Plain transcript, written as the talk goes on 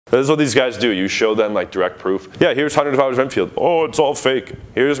This is what these guys do. You show them like direct proof. Yeah, here's hundreds of hours of infield. Oh, it's all fake.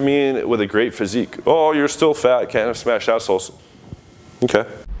 Here's me with a great physique. Oh, you're still fat. Can't have smashed assholes. Okay.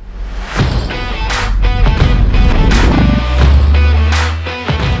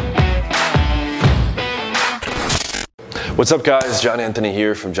 What's up guys, John Anthony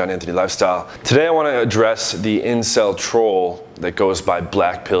here from John Anthony Lifestyle. Today I want to address the incel troll that goes by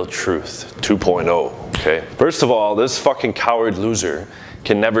Black Pill Truth 2.0, okay? First of all, this fucking coward loser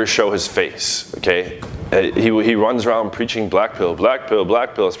can never show his face, okay? He runs around preaching black pill, black pill,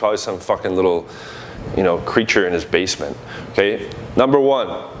 black pill. It's probably some fucking little, creature in his basement, okay? Number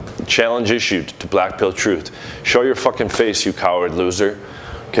one, challenge issued to Black Pill Truth. Show your fucking face, you coward loser.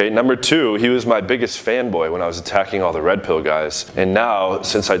 Okay, number two, he was my biggest fanboy when I was attacking all the red pill guys. And now,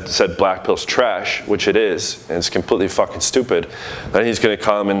 since I said black pill's trash, which it is, and it's completely fucking stupid, then he's gonna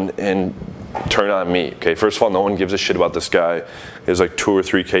come and turn on me. Okay, first of all, no one gives a shit about this guy. He has like 2 or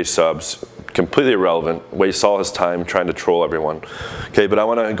 3K subs, completely irrelevant, wastes all his time trying to troll everyone. Okay, but I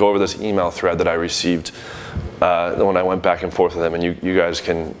wanna go over this email thread that I received when I went back and forth with him, and you guys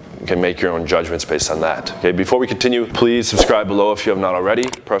can make your own judgments based on that. Okay, before we continue, please subscribe below if you have not already.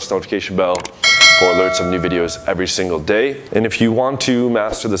 Press the notification bell for alerts of new videos every single day. And if you want to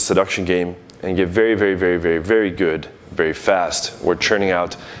master the seduction game and get very, very, very, very, very good, very fast, we're churning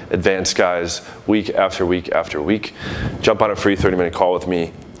out advanced guys week after week after week. Jump on a free 30-minute call with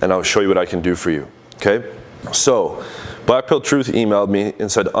me and I'll show you what I can do for you, okay? So, Black Pill Truth emailed me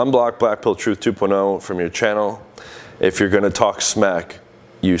and said, unblock Black Pill Truth 2.0 from your channel. If you're gonna talk smack,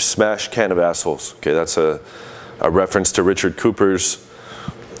 you smash can of assholes. Okay, that's a reference to Richard Cooper's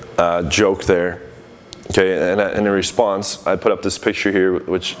joke there. Okay, and in response, I put up this picture here,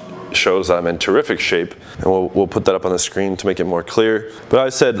 which shows I'm in terrific shape, and we'll put that up on the screen to make it more clear. But I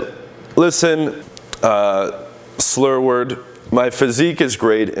said, listen, slur word, my physique is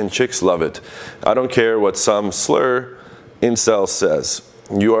great and chicks love it. I don't care what some slur incel says.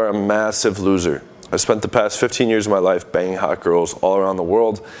 You are a massive loser. I spent the past 15 years of my life banging hot girls all around the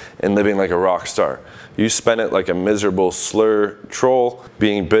world and living like a rock star. You spent it like a miserable slur troll,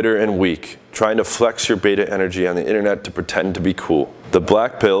 being bitter and weak, trying to flex your beta energy on the internet to pretend to be cool. The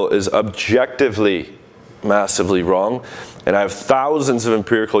black pill is objectively massively wrong, and I have thousands of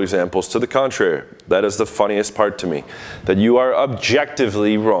empirical examples to the contrary. That is the funniest part to me, that you are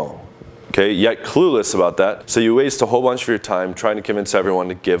objectively wrong. Okay, yet clueless about that, so you waste a whole bunch of your time trying to convince everyone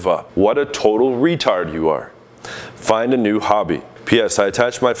to give up. What a total retard you are. Find a new hobby. P.S. I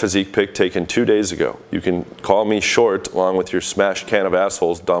attached my physique pic taken 2 days ago. You can call me short along with your smashed can of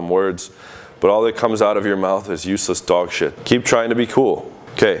assholes dumb words, but all that comes out of your mouth is useless dog shit. Keep trying to be cool.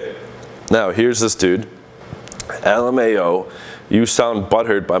 Okay, now here's this dude. LMAO, you sound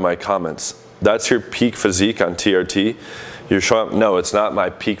butthurt by my comments. That's your peak physique on TRT? You're showing, no, it's not my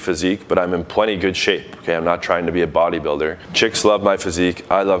peak physique, but I'm in plenty good shape. Okay, I'm not trying to be a bodybuilder. Chicks love my physique.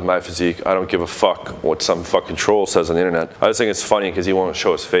 I love my physique. I don't give a fuck what some fucking troll says on the internet. I just think it's funny because he won't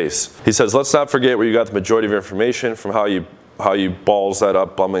show his face. He says, let's not forget where you got the majority of your information from, how you balls that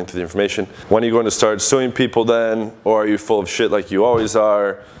up, bumbling through the information. When are you going to start suing people then? Or are you full of shit like you always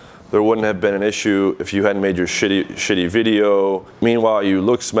are? There wouldn't have been an issue if you hadn't made your shitty video. Meanwhile, you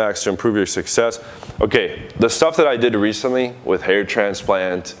look smacks to improve your success. Okay, the stuff that I did recently with hair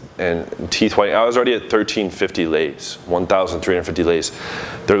transplant and teeth whitening, I was already at 1,350 lays, 1,350 lays.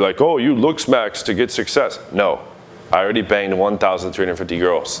 They're like, oh, you look smacks to get success. No, I already banged 1,350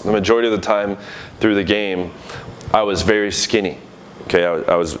 girls. The majority of the time through the game, I was very skinny. Okay,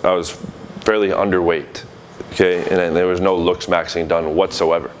 I was fairly underweight. Okay, and there was no looks maxing done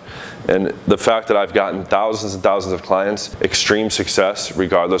whatsoever. And the fact that I've gotten thousands and thousands of clients, extreme success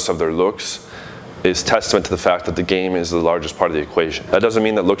regardless of their looks, is testament to the fact that the game is the largest part of the equation. That doesn't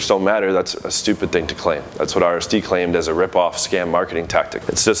mean that looks don't matter. That's a stupid thing to claim. That's what RSD claimed as a rip-off scam marketing tactic.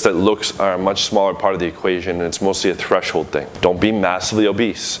 It's just that looks are a much smaller part of the equation, and it's mostly a threshold thing. Don't be massively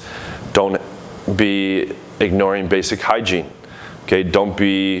obese. Don't be ignoring basic hygiene. Okay, don't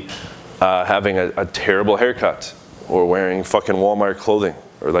be having a terrible haircut or wearing fucking Walmart clothing,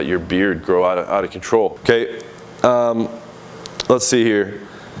 or let your beard grow out of control. Okay, let's see here.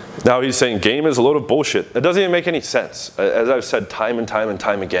 Now he's saying game is a load of bullshit. That doesn't even make any sense, as I've said time and time and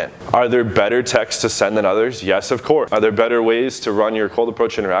time again. Are there better texts to send than others? Yes, of course. Are there better ways to run your cold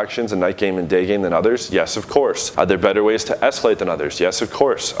approach interactions in night game and day game than others? Yes, of course. Are there better ways to escalate than others? Yes, of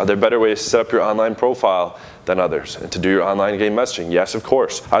course. Are there better ways to set up your online profile than others and to do your online game messaging? Yes, of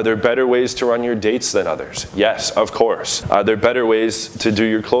course. Are there better ways to run your dates than others? Yes, of course. Are there better ways to do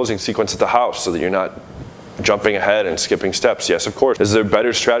your closing sequence at the house so that you're not jumping ahead and skipping steps? Yes, of course. Is there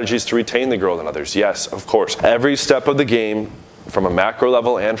better strategies to retain the girl than others? Yes, of course. Every step of the game from a macro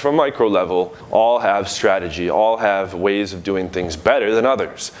level and from a micro level, all have strategy, all have ways of doing things better than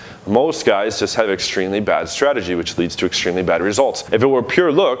others. Most guys just have extremely bad strategy, which leads to extremely bad results. If it were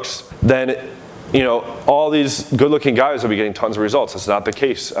pure looks, then all these good-looking guys would be getting tons of results. That's not the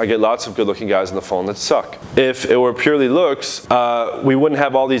case. I get lots of good-looking guys on the phone that suck. If it were purely looks, we wouldn't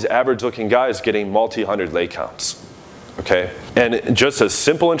have all these average-looking guys getting multi-hundred lay counts. Okay? And just a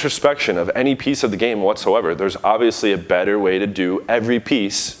simple introspection of any piece of the game whatsoever, there's obviously a better way to do every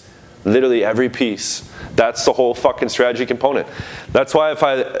piece, literally every piece. That's the whole fucking strategy component. That's why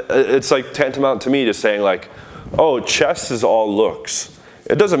it's like tantamount to me to saying like, oh, chess is all looks.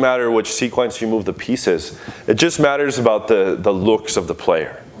 It doesn't matter which sequence you move the pieces. It just matters about the looks of the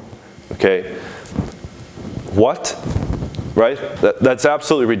player. Okay? What? Right? That's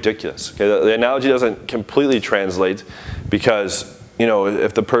absolutely ridiculous. Okay? The analogy doesn't completely translate because,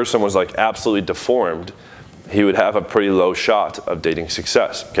 if the person was like absolutely deformed, he would have a pretty low shot of dating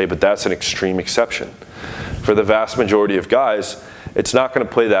success. Okay? But that's an extreme exception. For the vast majority of guys, it's not going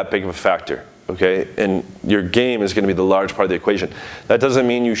to play that big of a factor. Okay, and your game is going to be the large part of the equation. That doesn't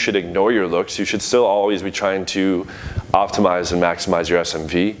mean you should ignore your looks. You should still always be trying to optimize and maximize your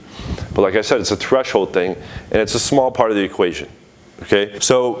SMV. But like I said, it's a threshold thing, and it's a small part of the equation. Okay,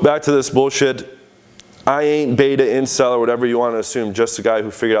 so back to this bullshit. I ain't beta, incel, or whatever you want to assume, just a guy who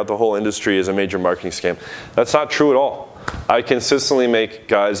figured out the whole industry is a major marketing scam. That's not true at all. I consistently make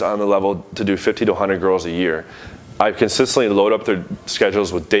guys on the level to do 50 to 100 girls a year. I consistently load up their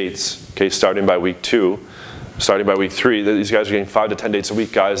schedules with dates, okay, starting by week 2, starting by week 3. These guys are getting 5 to 10 dates a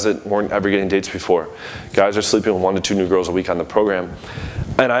week, guys that weren't ever getting dates before. Guys are sleeping with 1 to 2 new girls a week on the program.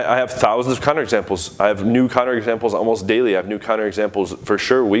 And I have thousands of counterexamples. I have new counterexamples almost daily. I have new counterexamples for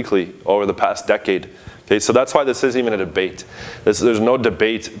sure weekly over the past decade. Okay, so that's why this isn't even a debate. There's no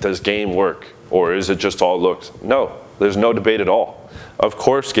debate, does game work? Or is it just all looks? No, there's no debate at all. Of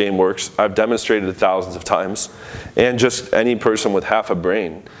course game works. I've demonstrated it thousands of times. And just any person with half a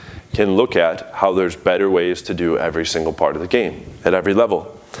brain can look at how there's better ways to do every single part of the game at every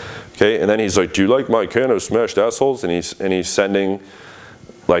level. Okay, and then he's like, do you like my can of smashed assholes? And he's sending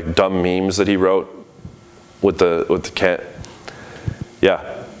like dumb memes that he wrote with the can.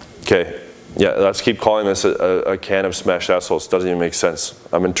 Yeah, okay. Yeah, let's keep calling this a can of smashed assholes. Doesn't even make sense.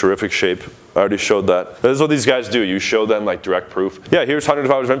 I'm in terrific shape. I already showed that. This is what these guys do. You show them like direct proof. Yeah, here's 100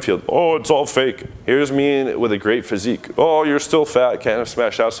 of hours of Enfield. Oh, it's all fake. Here's me with a great physique. Oh, you're still fat. Can of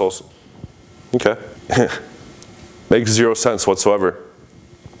smashed assholes. Okay. Makes zero sense whatsoever.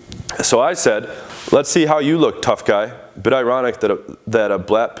 So I said, let's see how you look, tough guy. Bit ironic that a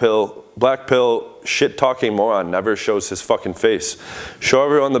black pill shit-talking moron never shows his fucking face. Show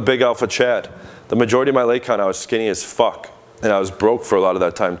everyone the big alpha Chad. The majority of my late count, I was skinny as fuck. And I was broke for a lot of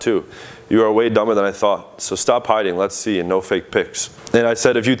that time too. You are way dumber than I thought. So stop hiding, let's see, and no fake pics. And I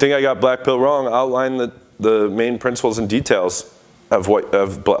said, if you think I got black pill wrong, outline the main principles and details of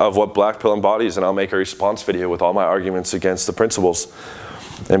what black pill embodies, and I'll make a response video with all my arguments against the principles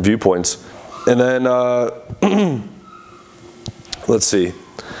and viewpoints. And then, let's see.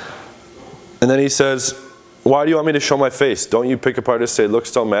 And then he says, why do you want me to show my face? Don't you pick apart and say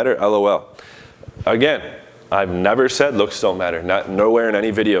looks don't matter? LOL. Again, I've never said looks don't matter. Nowhere in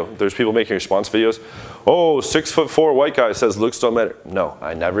any video. There's people making response videos. Oh, 6'4" white guy says looks don't matter. No,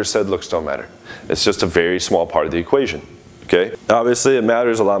 I never said looks don't matter. It's just a very small part of the equation. Okay? Obviously, it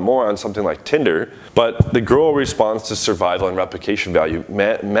matters a lot more on something like Tinder, but the girl responds to survival and replication value.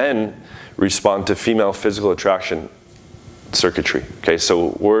 Men respond to female physical attraction circuitry. Okay,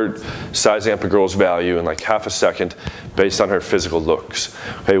 so we're sizing up a girl's value in like half a second based on her physical looks.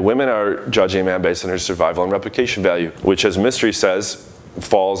 Okay, women are judging a man based on her survival and replication value, which, as Mystery says,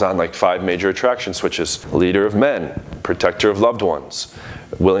 falls on like 5 major attraction switches: leader of men, protector of loved ones,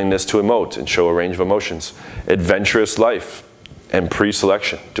 willingness to emote and show a range of emotions, adventurous life, and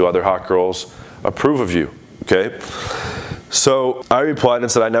pre-selection. Do other hot girls approve of you? Okay. So I replied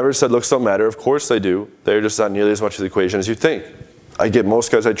and said, I never said looks don't matter. Of course they do. They're just not nearly as much of the equation as you think. I get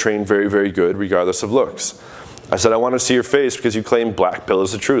most guys I train very, very good regardless of looks. I said, I want to see your face because you claim black pill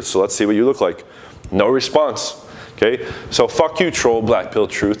is the truth. So let's see what you look like. No response. Okay? So fuck you, troll, black pill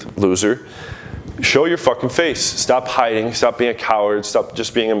truth, loser. Show your fucking face. Stop hiding. Stop being a coward. Stop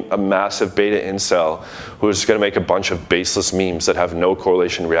just being a massive beta incel who's going to make a bunch of baseless memes that have no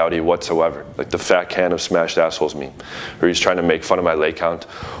correlation to reality whatsoever. Like the fat can of smashed assholes meme, where he's trying to make fun of my lay count.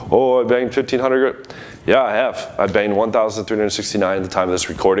 Oh, I banged 1,500. Yeah, I have. I banged 1,369 at the time of this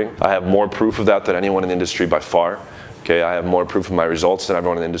recording. I have more proof of that than anyone in the industry by far. Okay, I have more proof of my results than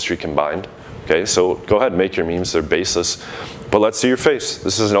everyone in the industry combined. Okay, so go ahead and make your memes. They're baseless. But let's see your face.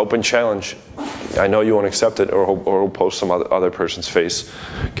 This is an open challenge. I know you won't accept it, or he'll post some other person's face,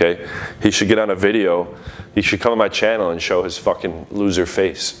 okay? He should get on a video. He should come on my channel and show his fucking loser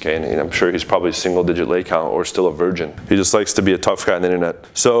face, okay? And I'm sure he's probably single-digit leg count or still a virgin. He just likes to be a tough guy on the internet.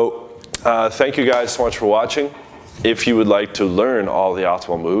 So, thank you guys so much for watching. If you would like to learn all the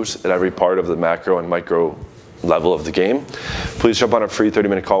optimal moves at every part of the macro and micro level of the game, please jump on a free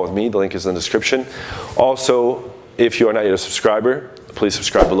 30-minute call with me. The link is in the description. Also, if you are not yet a subscriber, please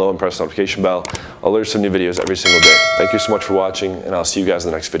subscribe below and press the notification bell. Alerts of new videos every single day. Thank you so much for watching, and I'll see you guys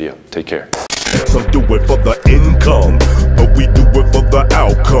in the next video. Take care. Some do it for the income, but we do it for the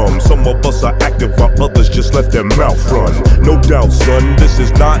outcome. Some of us are active while others just let their mouth run. No doubt, son, this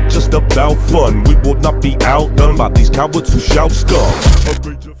is not just about fun. We will not be outdone by these cowards who shout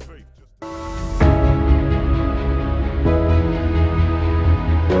scum.